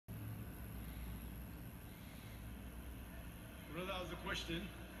question.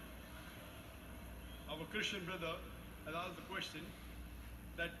 Our Christian brother has asked the question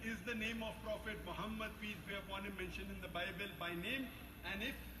that is the name of Prophet Muhammad, peace be upon him, mentioned in the Bible by name, and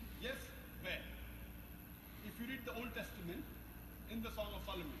if yes, where? If you read the Old Testament in the Song of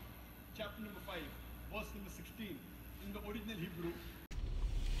Solomon, chapter number 5, verse number 16, in the original Hebrew.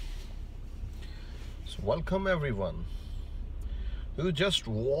 So welcome everyone. You just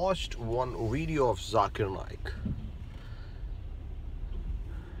watched one video of Zakir Naik,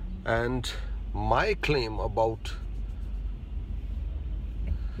 and my claim about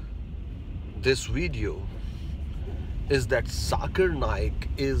this video is that Zakir Naik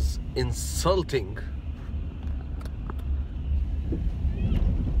is insulting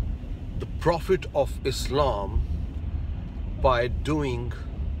the Prophet of Islam by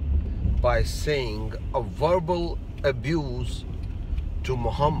saying a verbal abuse to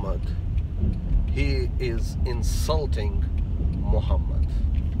Muhammad. He is insulting Muhammad.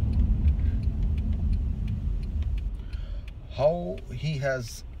 How he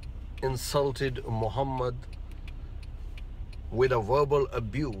has insulted Muhammad with a verbal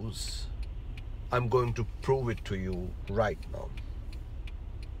abuse, I'm going to prove it to you right now.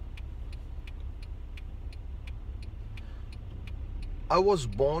 I was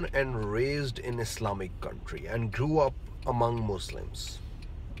born and raised in Islamic country and grew up among Muslims.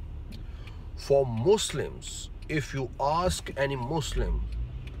 For Muslims, if you ask any Muslim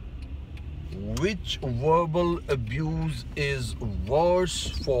which verbal abuse is worse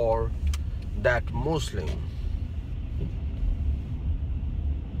for that Muslim,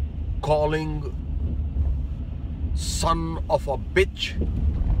 calling son of a bitch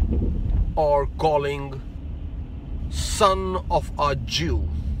or calling son of a Jew.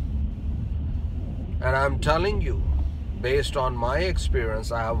 And I'm telling you, based on my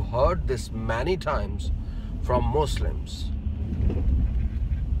experience, I have heard this many times from Muslims.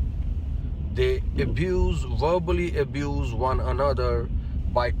 They verbally abuse one another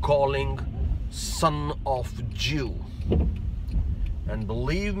by calling son of Jew. And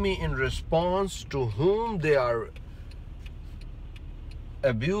believe me, in response to whom they are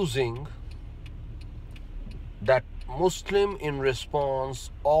abusing, that Muslim in response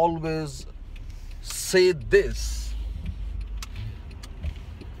always say this,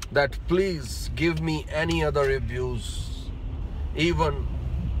 that please give me any other abuse. Even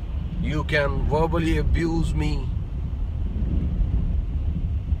you can verbally abuse me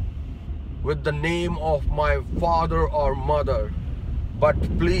with the name of my father or mother, but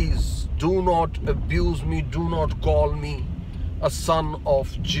please do not abuse me, do not call me a son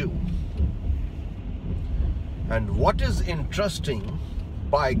of Jew. And what is interesting,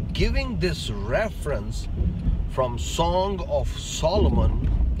 by giving this reference from Song of Solomon,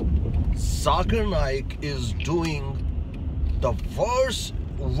 Zakir Naik is doing the worst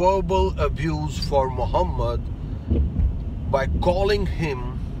verbal abuse for Muhammad by calling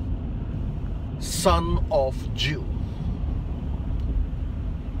him son of Jew.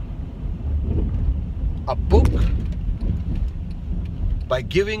 A book, by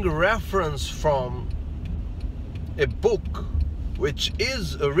giving reference from a book which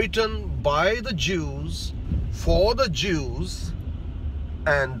is written by the Jews for the Jews,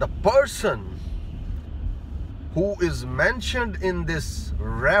 and the person who is mentioned in this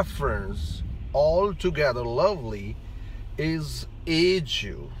reference, altogether lovely, is a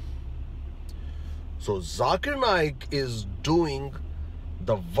Jew. So Zakir Naik is doing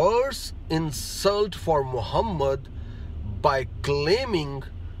the worst insult for Muhammad by claiming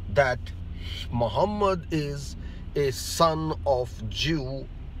that Muhammad is a son of Jew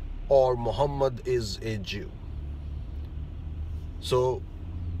or Muhammad is a Jew. So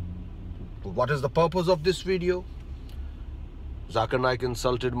what is the purpose of this video? Zakir Naik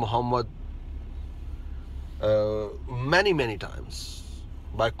insulted Muhammad many times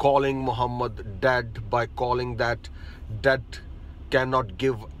by calling Muhammad dead, by calling that dead cannot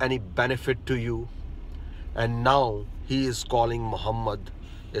give any benefit to you. And now he is calling Muhammad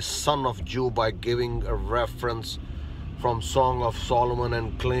a son of Jew by giving a reference from Song of Solomon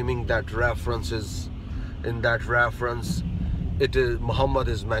and claiming that references in that reference Muhammad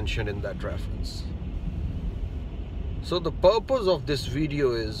is mentioned in that reference. So the purpose of this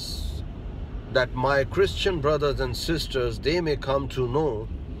video is that my Christian brothers and sisters, they may come to know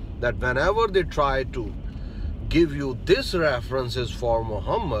that whenever they try to give you these references for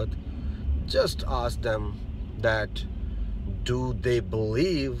Muhammad, just ask them that do they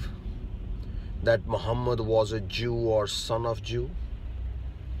believe that Muhammad was a Jew or son of Jew?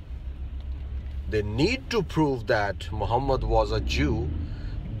 They need to prove that Muhammad was a Jew,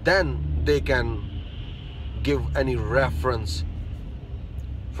 then they can give any reference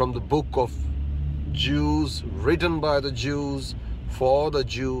from the book of Jews, written by the Jews, for the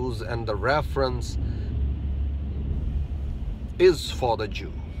Jews, and the reference is for the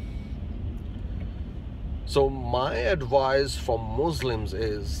Jew. So my advice for Muslims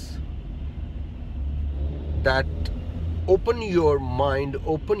is that open your mind,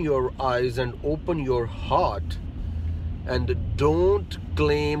 open your eyes, and open your heart, and don't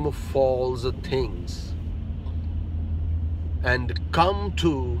claim false things, and come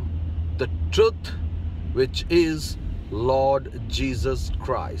to the truth, which is Lord Jesus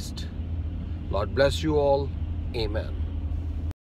Christ. Lord bless you all. Amen.